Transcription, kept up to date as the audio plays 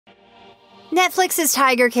Netflix's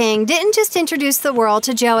Tiger King didn't just introduce the world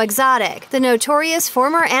to Joe Exotic, the notorious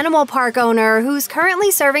former animal park owner who's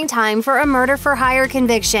currently serving time for a murder-for-hire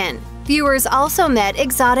conviction. Viewers also met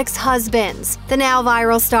Exotic's husbands. The now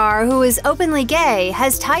viral star, who is openly gay,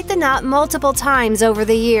 has tied the knot multiple times over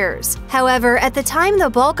the years. However, at the time the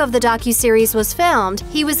bulk of the docuseries was filmed,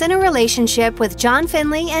 he was in a relationship with John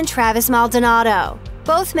Finlay and Travis Maldonado.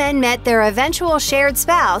 Both men met their eventual shared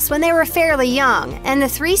spouse when they were fairly young, and the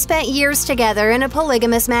three spent years together in a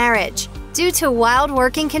polygamous marriage. Due to wild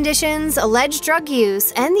working conditions, alleged drug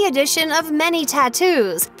use, and the addition of many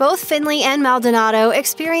tattoos, both Finlay and Maldonado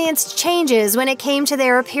experienced changes when it came to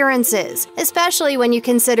their appearances, especially when you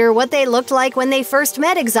consider what they looked like when they first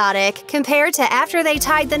met Exotic compared to after they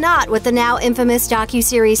tied the knot with the now infamous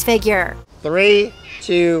docuseries figure. 3,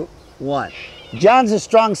 2, 1. John's a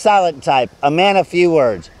strong silent type, a man of few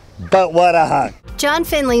words, but what a hunk. John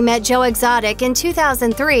Finlay met Joe Exotic in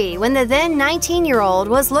 2003 when the then 19-year-old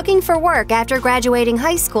was looking for work after graduating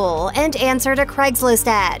high school and answered a Craigslist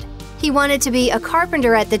ad. He wanted to be a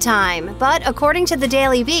carpenter at the time, but according to the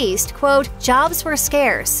Daily Beast, quote, jobs were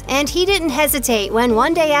scarce, and he didn't hesitate when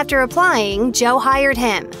one day after applying, Joe hired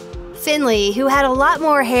him. Finlay, who had a lot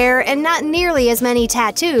more hair and not nearly as many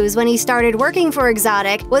tattoos when he started working for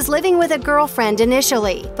Exotic, was living with a girlfriend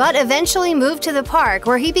initially, but eventually moved to the park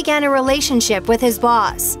where he began a relationship with his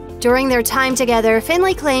boss. During their time together,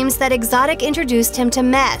 Finlay claims that Exotic introduced him to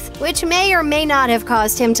meth, which may or may not have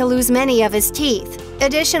caused him to lose many of his teeth.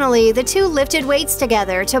 Additionally, the two lifted weights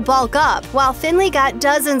together to bulk up, while Finlay got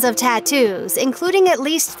dozens of tattoos, including at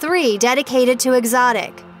least 3 dedicated to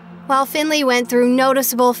Exotic. While Finlay went through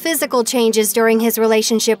noticeable physical changes during his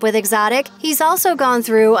relationship with Exotic, he's also gone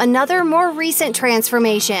through another more recent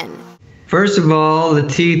transformation. First of all, the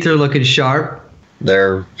teeth are looking sharp.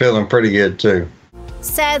 They're feeling pretty good too.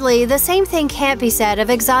 Sadly, the same thing can't be said of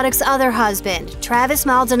Exotic's other husband, Travis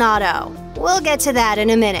Maldonado. We'll get to that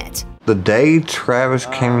in a minute. The day Travis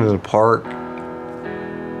came into the park,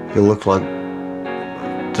 he looked like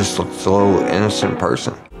just a little innocent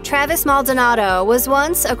person. Travis Maldonado was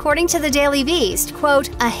once, according to the Daily Beast, quote,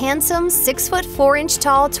 a handsome 6'4"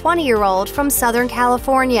 tall 20-year-old from Southern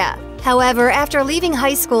California. However, after leaving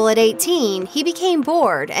high school at 18, he became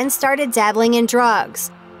bored and started dabbling in drugs.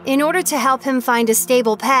 In order to help him find a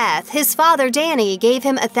stable path, his father, Danny, gave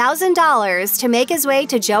him $1,000 to make his way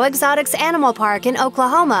to Joe Exotic's animal park in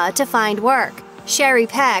Oklahoma to find work. Sherry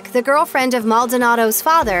Peck, the girlfriend of Maldonado's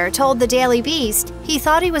father, told the Daily Beast he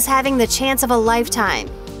thought he was having the chance of a lifetime.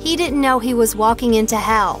 He didn't know he was walking into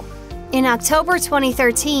hell. In October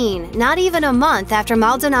 2013, not even a month after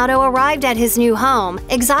Maldonado arrived at his new home,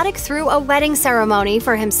 Exotic threw a wedding ceremony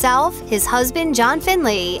for himself, his husband John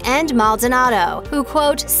Finlay, and Maldonado, who,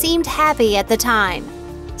 quote, seemed happy at the time.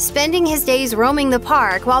 Spending his days roaming the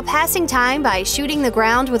park while passing time by shooting the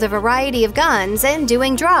ground with a variety of guns and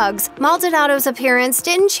doing drugs, Maldonado's appearance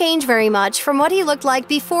didn't change very much from what he looked like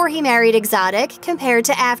before he married Exotic compared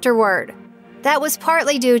to afterward. That was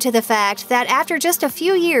partly due to the fact that after just a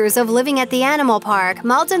few years of living at the animal park,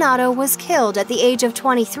 Maldonado was killed at the age of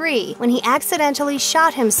 23 when he accidentally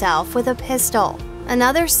shot himself with a pistol.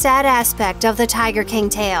 Another sad aspect of the Tiger King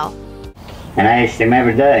tale. And I asked him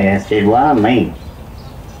every day, I said, why me?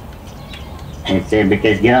 He said,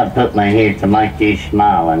 because God put me here to make you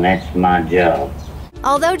smile, and that's my job.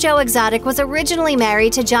 Although Joe Exotic was originally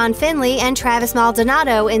married to John Finlay and Travis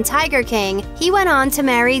Maldonado in Tiger King, he went on to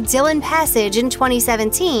marry Dylan Passage in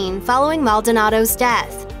 2017 following Maldonado's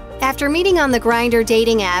death. After meeting on the Grindr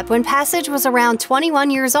dating app when Passage was around 21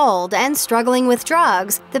 years old and struggling with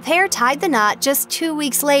drugs, the pair tied the knot just 2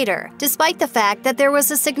 weeks later, despite the fact that there was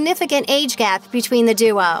a significant age gap between the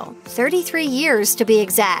duo, 33 years to be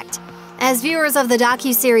exact. As viewers of the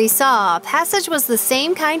docuseries saw, Passage was the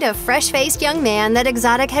same kind of fresh-faced young man that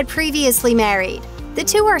Exotic had previously married. The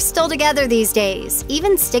two are still together these days,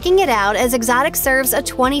 even sticking it out as Exotic serves a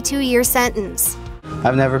 22-year sentence.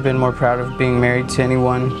 I've never been more proud of being married to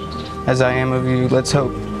anyone as I am of you. Let's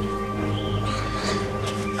hope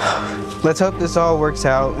this all works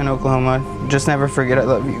out in Oklahoma. Just never forget I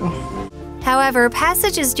love you. However,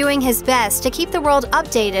 Passage is doing his best to keep the world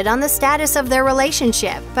updated on the status of their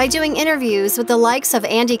relationship by doing interviews with the likes of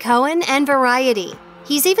Andy Cohen and Variety.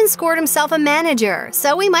 He's even scored himself a manager,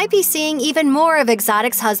 so we might be seeing even more of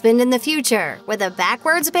Exotic's husband in the future, with a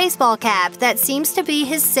backwards baseball cap that seems to be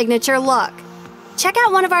his signature look. Check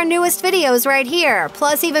out one of our newest videos right here,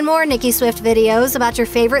 plus even more Nicki Swift videos about your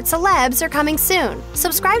favorite celebs are coming soon.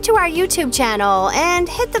 Subscribe to our YouTube channel and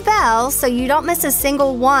hit the bell so you don't miss a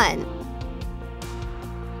single one.